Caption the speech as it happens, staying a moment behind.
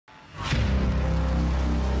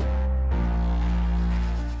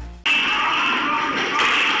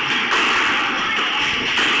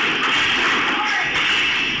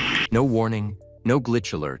No warning, no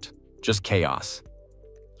glitch alert, just chaos.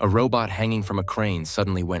 A robot hanging from a crane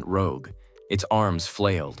suddenly went rogue. Its arms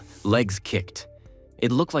flailed, legs kicked.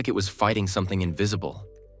 It looked like it was fighting something invisible.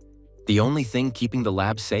 The only thing keeping the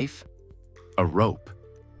lab safe? A rope.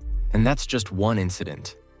 And that's just one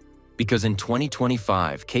incident. Because in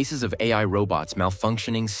 2025, cases of AI robots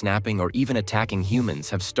malfunctioning, snapping, or even attacking humans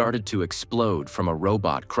have started to explode, from a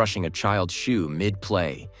robot crushing a child's shoe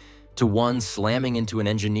mid-play to one slamming into an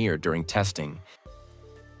engineer during testing.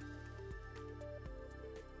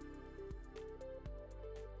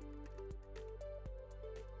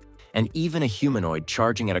 And even a humanoid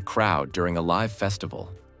charging at a crowd during a live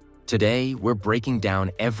festival. Today, we're breaking down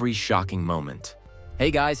every shocking moment. Hey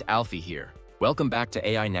guys, Alfie here. Welcome back to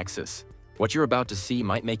AI Nexus. What you're about to see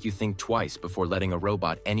might make you think twice before letting a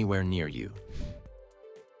robot anywhere near you.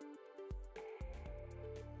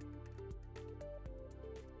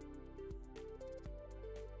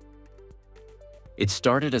 It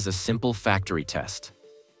started as a simple factory test.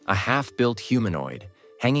 A half-built humanoid,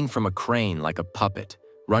 hanging from a crane like a puppet,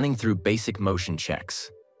 running through basic motion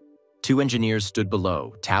checks. Two engineers stood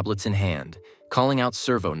below, tablets in hand, calling out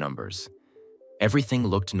servo numbers. Everything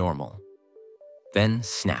looked normal. Then,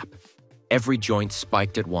 snap. Every joint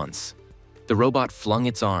spiked at once. The robot flung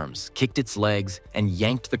its arms, kicked its legs, and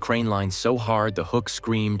yanked the crane line so hard the hook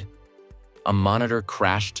screamed. A monitor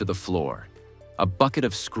crashed to the floor. A bucket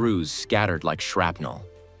of screws scattered like shrapnel.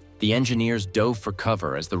 The engineers dove for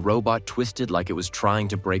cover as the robot twisted like it was trying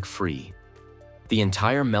to break free. The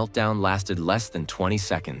entire meltdown lasted less than 20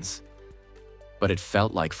 seconds. But it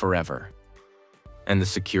felt like forever. And the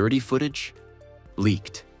security footage?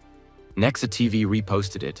 Leaked. Nexus TV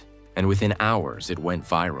reposted it, and within hours it went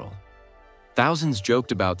viral. Thousands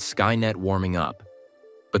joked about Skynet warming up,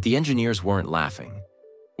 but the engineers weren't laughing.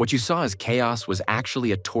 What you saw as chaos was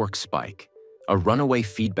actually a torque spike, a runaway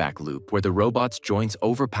feedback loop where the robot's joints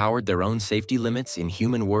overpowered their own safety limits. In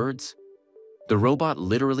human words, the robot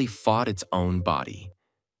literally fought its own body.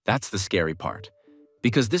 That's the scary part,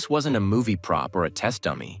 because this wasn't a movie prop or a test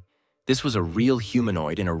dummy. This was a real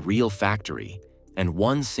humanoid in a real factory, and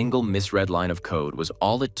one single misread line of code was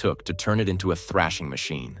all it took to turn it into a thrashing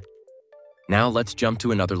machine. Now let's jump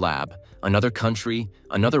to another lab, another country,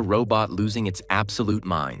 another robot losing its absolute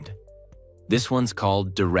mind. This one's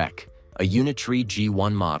called Direct, a Unitree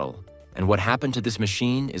G1 model, and what happened to this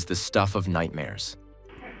machine is the stuff of nightmares.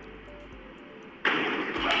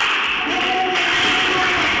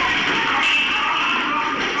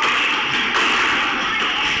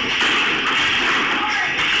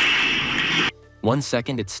 One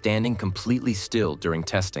second, it's standing completely still during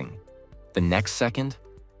testing. The next second,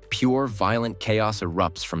 pure violent chaos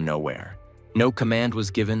erupts from nowhere. No command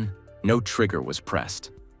was given, no trigger was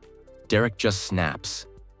pressed. Derek just snaps.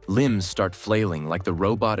 Limbs start flailing like the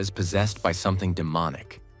robot is possessed by something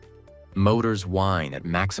demonic. Motors whine at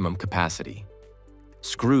maximum capacity.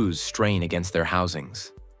 Screws strain against their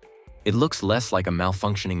housings. It looks less like a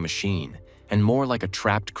malfunctioning machine and more like a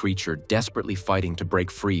trapped creature desperately fighting to break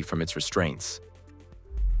free from its restraints.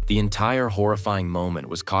 The entire horrifying moment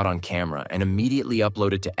was caught on camera and immediately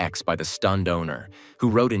uploaded to X by the stunned owner, who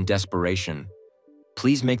wrote in desperation,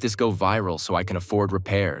 "Please make this go viral so I can afford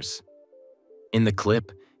repairs." In the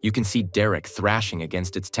clip, you can see Derek thrashing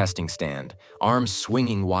against its testing stand, arms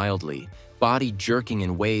swinging wildly, body jerking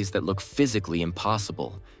in ways that look physically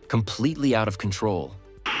impossible, completely out of control.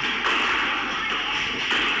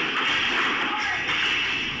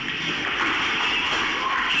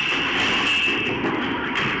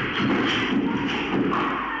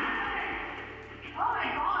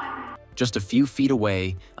 Just a few feet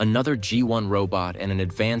away, another G1 robot and an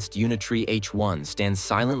advanced Unitree H1 stand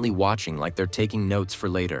silently watching like they're taking notes for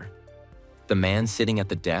later. The man sitting at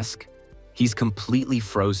the desk? He's completely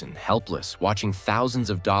frozen, helpless, watching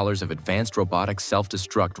thousands of dollars of advanced robotics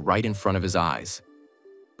self-destruct right in front of his eyes.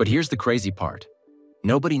 But here's the crazy part.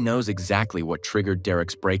 Nobody knows exactly what triggered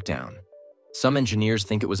Derek's breakdown. Some engineers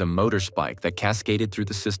think it was a motor spike that cascaded through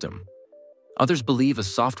the system. Others believe a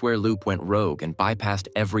software loop went rogue and bypassed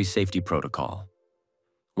every safety protocol.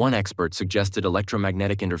 One expert suggested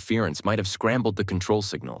electromagnetic interference might have scrambled the control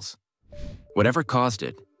signals. Whatever caused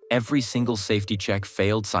it, every single safety check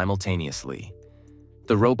failed simultaneously.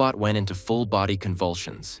 The robot went into full-body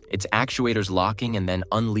convulsions, its actuators locking and then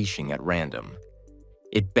unleashing at random.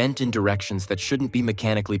 It bent in directions that shouldn't be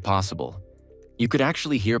mechanically possible. You could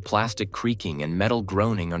actually hear plastic creaking and metal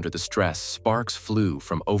groaning under the stress. Sparks flew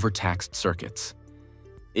from overtaxed circuits.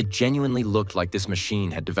 It genuinely looked like this machine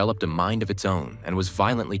had developed a mind of its own and was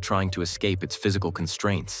violently trying to escape its physical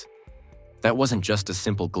constraints. That wasn't just a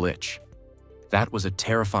simple glitch. That was a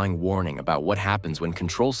terrifying warning about what happens when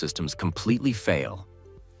control systems completely fail.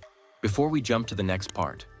 Before we jump to the next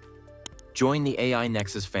part, join the AI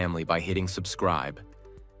Nexus family by hitting subscribe.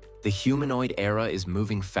 The humanoid era is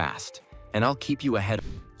moving fast, and I'll keep you ahead.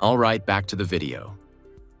 All right, back to the video.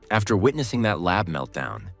 After witnessing that lab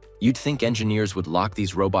meltdown, you'd think engineers would lock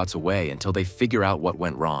these robots away until they figure out what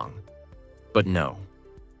went wrong. But no.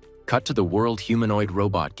 Cut to the World Humanoid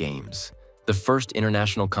Robot Games, the first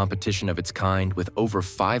international competition of its kind with over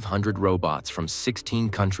 500 robots from 16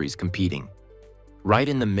 countries competing. Right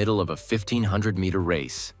in the middle of a 1,500-meter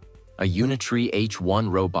race, a Unitree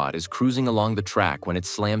H1 robot is cruising along the track when it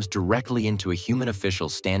slams directly into a human official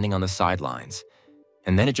standing on the sidelines,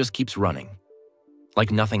 and then it just keeps running,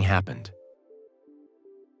 like nothing happened.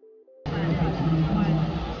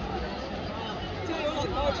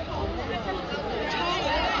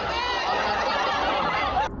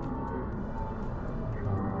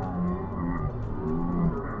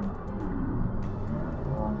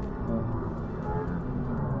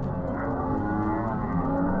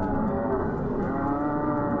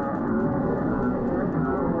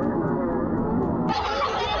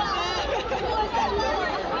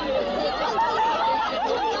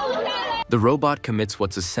 The robot commits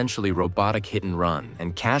what's essentially robotic hit and run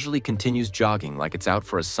and casually continues jogging like it's out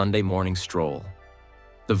for a Sunday morning stroll.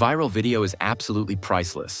 The viral video is absolutely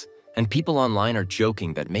priceless, and people online are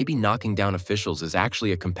joking that maybe knocking down officials is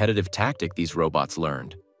actually a competitive tactic these robots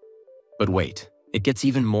learned. But wait, it gets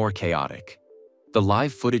even more chaotic. The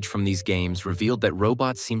live footage from these games revealed that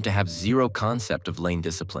robots seem to have zero concept of lane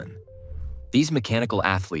discipline. These mechanical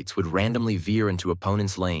athletes would randomly veer into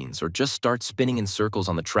opponents' lanes or just start spinning in circles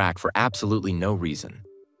on the track for absolutely no reason.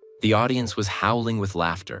 The audience was howling with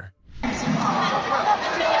laughter.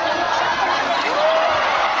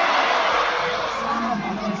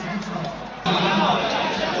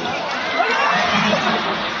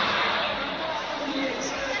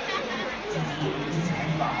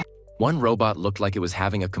 One robot looked like it was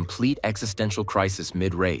having a complete existential crisis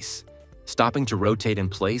mid-race, stopping to rotate in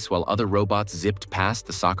place while other robots zipped past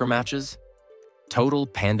the soccer matches. Total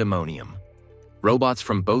pandemonium. Robots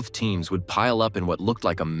from both teams would pile up in what looked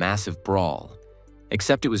like a massive brawl,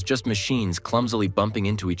 except it was just machines clumsily bumping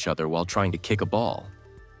into each other while trying to kick a ball.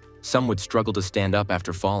 Some would struggle to stand up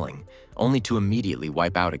after falling, only to immediately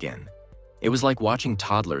wipe out again. It was like watching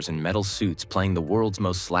toddlers in metal suits playing the world's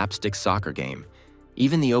most slapstick soccer game.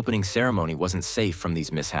 Even the opening ceremony wasn't safe from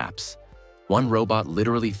these mishaps. One robot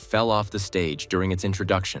literally fell off the stage during its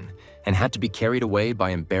introduction and had to be carried away by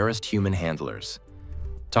embarrassed human handlers.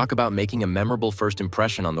 Talk about making a memorable first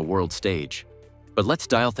impression on the world stage. But let's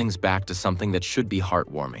dial things back to something that should be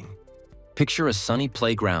heartwarming. Picture a sunny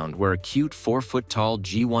playground where a cute 4-foot-tall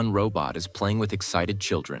G1 robot is playing with excited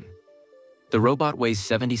children. The robot weighs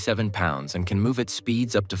 77 pounds and can move at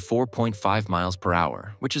speeds up to 4.5 miles per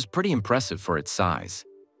hour, which is pretty impressive for its size.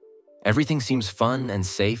 Everything seems fun and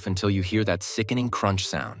safe until you hear that sickening crunch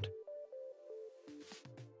sound.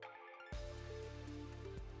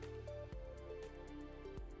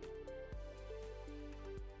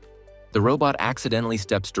 The robot accidentally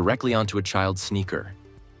steps directly onto a child's sneaker.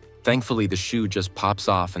 Thankfully, the shoe just pops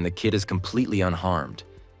off and the kid is completely unharmed.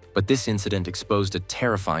 But this incident exposed a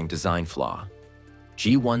terrifying design flaw.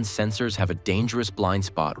 G1 sensors have a dangerous blind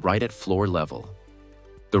spot right at floor level.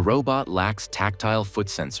 The robot lacks tactile foot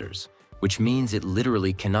sensors, which means it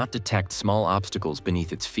literally cannot detect small obstacles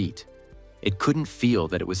beneath its feet. It couldn't feel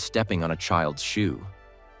that it was stepping on a child's shoe.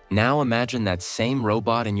 Now imagine that same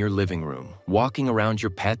robot in your living room, walking around your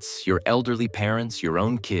pets, your elderly parents, your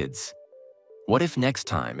own kids. What if next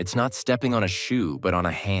time it's not stepping on a shoe but on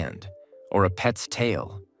a hand, or a pet's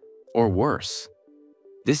tail, or worse?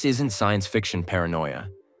 This isn't science fiction paranoia.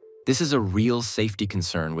 This is a real safety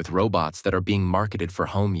concern with robots that are being marketed for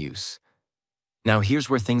home use. Now here's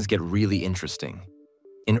where things get really interesting.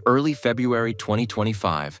 In early February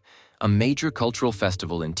 2025, a major cultural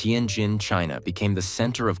festival in Tianjin, China became the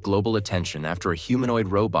center of global attention after a humanoid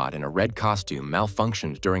robot in a red costume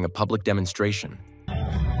malfunctioned during a public demonstration.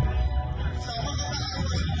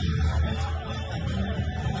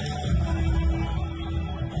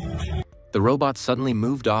 The robot suddenly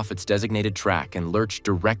moved off its designated track and lurched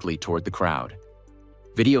directly toward the crowd.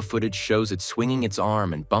 Video footage shows it swinging its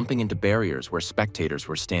arm and bumping into barriers where spectators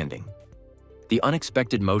were standing. The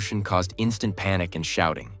unexpected motion caused instant panic and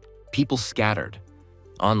shouting. People scattered.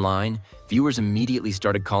 Online, viewers immediately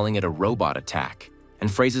started calling it a robot attack, and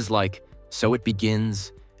phrases like, "So it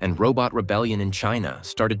begins," and "robot rebellion in China"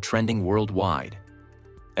 started trending worldwide.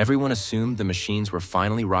 Everyone assumed the machines were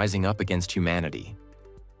finally rising up against humanity.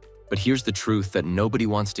 But here's the truth that nobody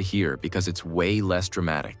wants to hear because it's way less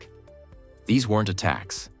dramatic. These weren't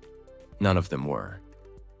attacks. None of them were.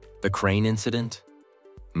 The crane incident?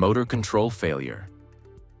 Motor control failure.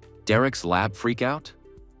 Derek's lab freakout?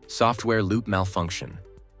 Software loop malfunction.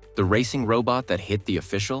 The racing robot that hit the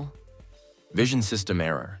official? Vision system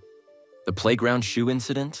error. The playground shoe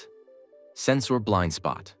incident? Sensor blind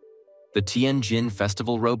spot. The Tianjin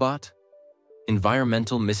festival robot?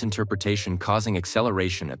 Environmental misinterpretation causing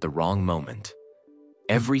acceleration at the wrong moment.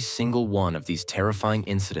 Every single one of these terrifying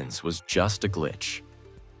incidents was just a glitch.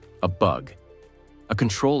 A bug. A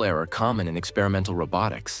control error common in experimental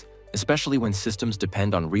robotics, especially when systems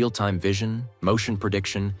depend on real-time vision, motion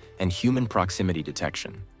prediction, and human proximity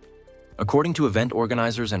detection. According to event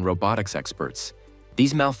organizers and robotics experts,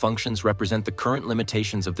 these malfunctions represent the current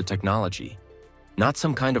limitations of the technology, not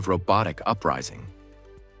some kind of robotic uprising.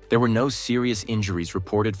 There were no serious injuries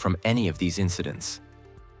reported from any of these incidents.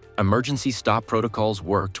 Emergency stop protocols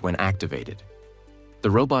worked when activated.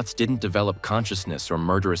 The robots didn't develop consciousness or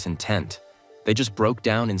murderous intent. They just broke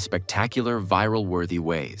down in spectacular, viral-worthy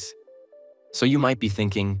ways. So you might be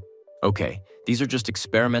thinking, okay, these are just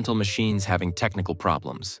experimental machines having technical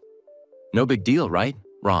problems. No big deal, right?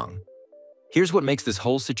 Wrong. Here's what makes this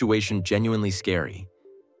whole situation genuinely scary.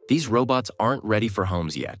 These robots aren't ready for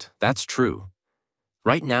homes yet. That's true.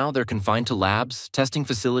 Right now, they're confined to labs, testing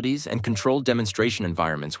facilities, and controlled demonstration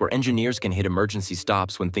environments where engineers can hit emergency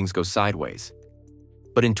stops when things go sideways.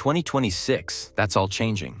 But in 2026, that's all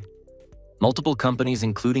changing. Multiple companies,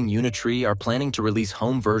 including Unitree, are planning to release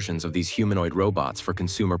home versions of these humanoid robots for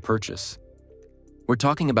consumer purchase. We're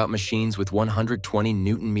talking about machines with 120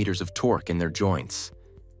 Newton-meters of torque in their joints,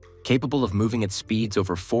 capable of moving at speeds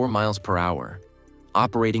over 4 miles per hour,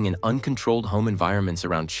 operating in uncontrolled home environments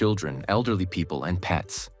around children, elderly people, and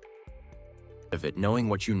pets. Of it, knowing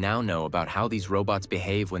what you now know about how these robots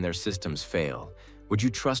behave when their systems fail, would you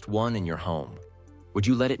trust one in your home? Would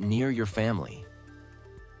you let it near your family?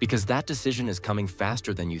 Because that decision is coming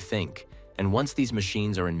faster than you think, and once these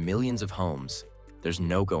machines are in millions of homes, there's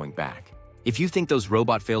no going back. If you think those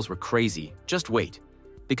robot fails were crazy, just wait.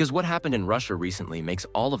 Because what happened in Russia recently makes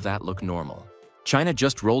all of that look normal. China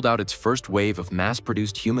just rolled out its first wave of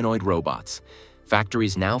mass-produced humanoid robots,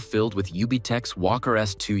 factories now filled with Ubitech's Walker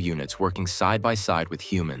S2 units working side by side with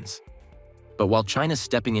humans. But while China's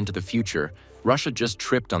stepping into the future, Russia just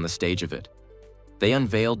tripped on the stage of it. They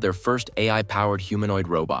unveiled their first AI-powered humanoid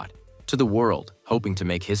robot to the world, hoping to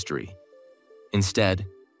make history. Instead,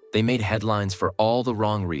 they made headlines for all the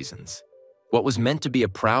wrong reasons. What was meant to be a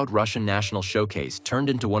proud Russian national showcase turned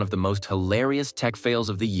into one of the most hilarious tech fails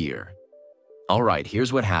of the year. All right,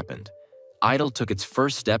 here's what happened. Idol took its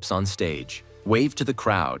first steps on stage, waved to the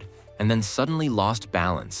crowd, and then suddenly lost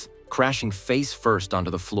balance, crashing face first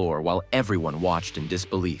onto the floor while everyone watched in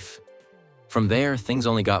disbelief. From there, things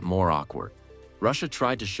only got more awkward. Russia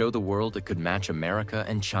tried to show the world it could match America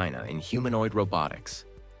and China in humanoid robotics.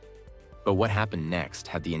 But what happened next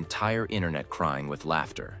had the entire internet crying with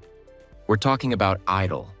laughter. We're talking about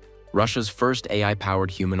Idol, Russia's first AI-powered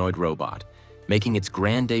humanoid robot, making its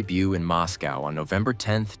grand debut in Moscow on November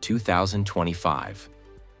 10, 2025.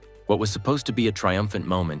 What was supposed to be a triumphant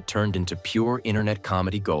moment turned into pure internet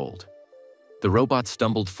comedy gold. The robot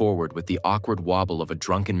stumbled forward with the awkward wobble of a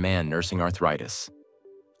drunken man nursing arthritis.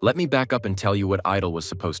 Let me back up and tell you what Idol was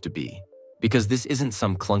supposed to be, because this isn't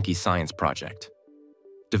some clunky science project.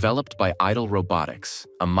 Developed by Idol Robotics,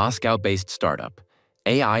 a Moscow-based startup,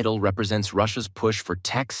 Idol represents Russia's push for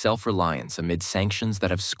tech self-reliance amid sanctions that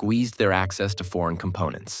have squeezed their access to foreign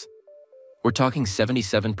components. We're talking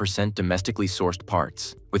 77% domestically sourced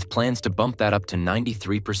parts, with plans to bump that up to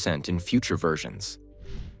 93% in future versions.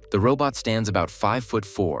 The robot stands about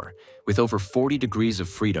 5'4", with over 40 degrees of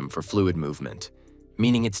freedom for fluid movement,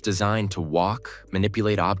 meaning it's designed to walk,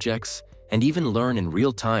 manipulate objects, and even learn in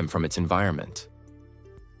real time from its environment.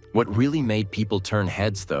 What really made people turn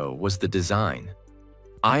heads, though, was the design.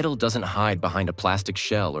 Idol doesn't hide behind a plastic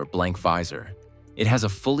shell or blank visor. It has a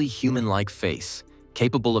fully human-like face,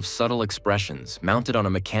 capable of subtle expressions, mounted on a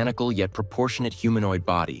mechanical yet proportionate humanoid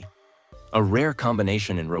body. A rare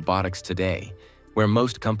combination in robotics today, where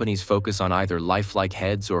most companies focus on either lifelike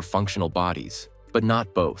heads or functional bodies, but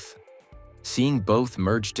not both. Seeing both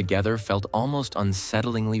merged together felt almost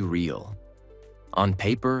unsettlingly real. On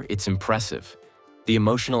paper, it's impressive. The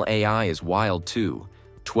emotional AI is wild too,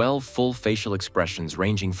 12 full facial expressions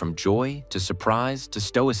ranging from joy to surprise to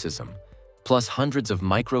stoicism, plus hundreds of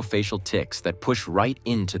microfacial tics that push right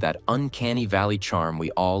into that uncanny valley charm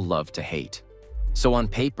we all love to hate. So on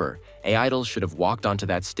paper, Idol should have walked onto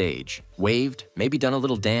that stage, waved, maybe done a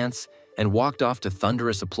little dance, and walked off to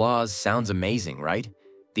thunderous applause. Sounds amazing, right?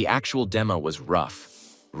 The actual demo was rough,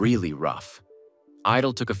 really rough.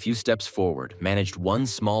 Idle took a few steps forward, managed one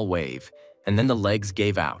small wave, and then the legs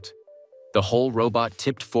gave out. The whole robot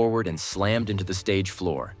tipped forward and slammed into the stage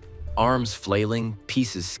floor, arms flailing,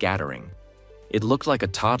 pieces scattering. It looked like a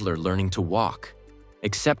toddler learning to walk,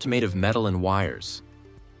 except made of metal and wires.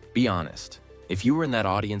 Be honest, if you were in that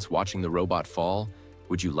audience watching the robot fall,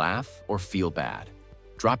 would you laugh or feel bad?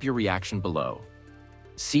 Drop your reaction below.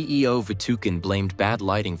 CEO Vitukin blamed bad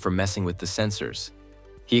lighting for messing with the sensors.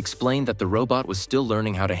 He explained that the robot was still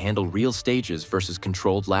learning how to handle real stages versus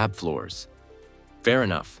controlled lab floors. Fair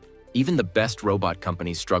enough. Even the best robot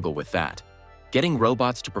companies struggle with that. Getting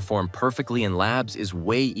robots to perform perfectly in labs is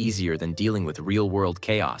way easier than dealing with real-world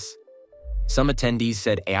chaos. Some attendees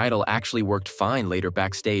said Idle actually worked fine later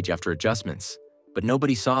backstage after adjustments, but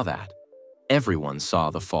nobody saw that. Everyone saw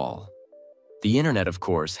the fall. The internet, of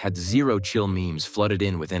course, had zero chill memes flooded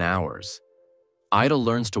in within hours. Idle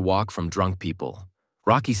learns to walk from drunk people.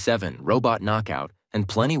 Rocky 7, robot knockout, and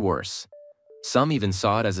plenty worse. Some even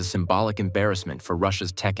saw it as a symbolic embarrassment for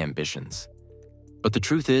Russia's tech ambitions. But the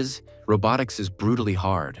truth is, robotics is brutally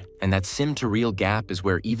hard, and that sim-to-real gap is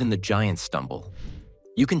where even the giants stumble.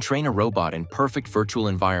 You can train a robot in perfect virtual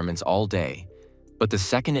environments all day, but the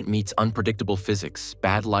second it meets unpredictable physics,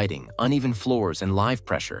 bad lighting, uneven floors, and live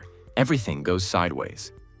pressure, everything goes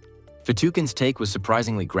sideways. Vitukin's take was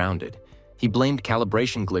surprisingly grounded. He blamed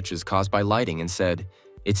calibration glitches caused by lighting and said,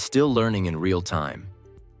 "It's still learning in real time."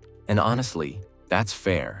 And honestly, that's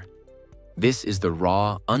fair. This is the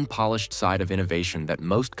raw, unpolished side of innovation that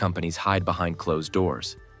most companies hide behind closed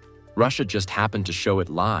doors. Russia just happened to show it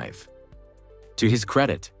live. To his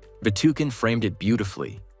credit, Vitukin framed it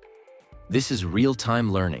beautifully. This is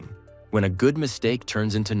real-time learning, when a good mistake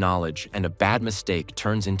turns into knowledge and a bad mistake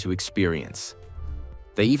turns into experience.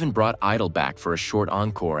 They even brought Idle back for a short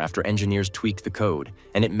encore after engineers tweaked the code,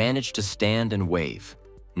 and it managed to stand and wave.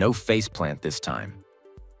 No faceplant this time.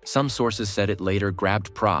 Some sources said it later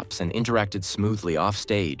grabbed props and interacted smoothly off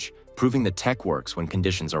stage, proving the tech works when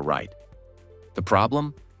conditions are right. The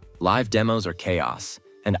problem? Live demos are chaos,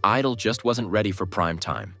 and Idle just wasn't ready for prime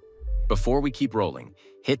time. Before we keep rolling,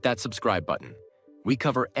 hit that subscribe button. We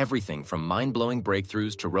cover everything from mind-blowing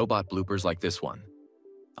breakthroughs to robot bloopers like this one.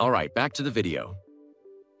 Alright, back to the video.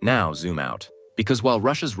 Now zoom out, because while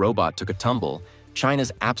Russia's robot took a tumble,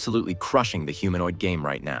 China's absolutely crushing the humanoid game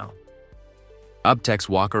right now. UBTECH's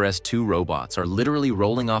Walker S2 robots are literally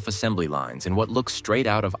rolling off assembly lines in what looks straight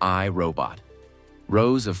out of iRobot.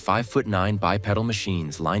 Rows of 5'9" bipedal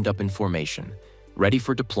machines lined up in formation, ready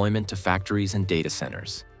for deployment to factories and data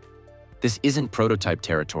centers. This isn't prototype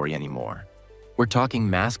territory anymore. We're talking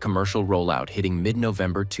mass commercial rollout hitting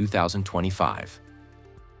mid-November 2025.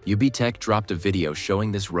 UBTECH dropped a video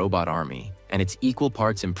showing this robot army, and it's equal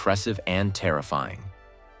parts impressive and terrifying.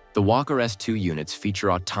 The Walker S2 units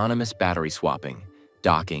feature autonomous battery swapping,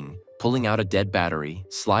 docking, pulling out a dead battery,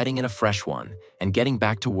 sliding in a fresh one, and getting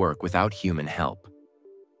back to work without human help.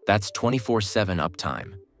 That's 24/7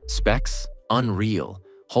 uptime. Specs? Unreal.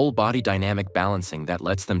 Whole body dynamic balancing that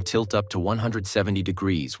lets them tilt up to 170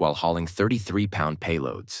 degrees while hauling 33-pound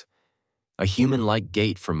payloads. A human-like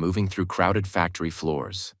gait for moving through crowded factory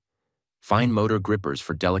floors. Fine motor grippers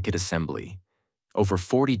for delicate assembly. Over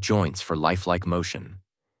 40 joints for lifelike motion.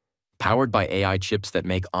 Powered by AI chips that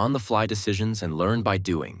make on-the-fly decisions and learn by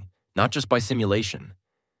doing, not just by simulation.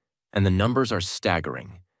 And the numbers are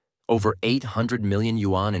staggering. Over 800 million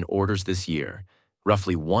yuan in orders this year,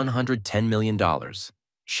 roughly $110 million,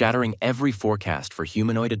 shattering every forecast for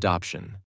humanoid adoption.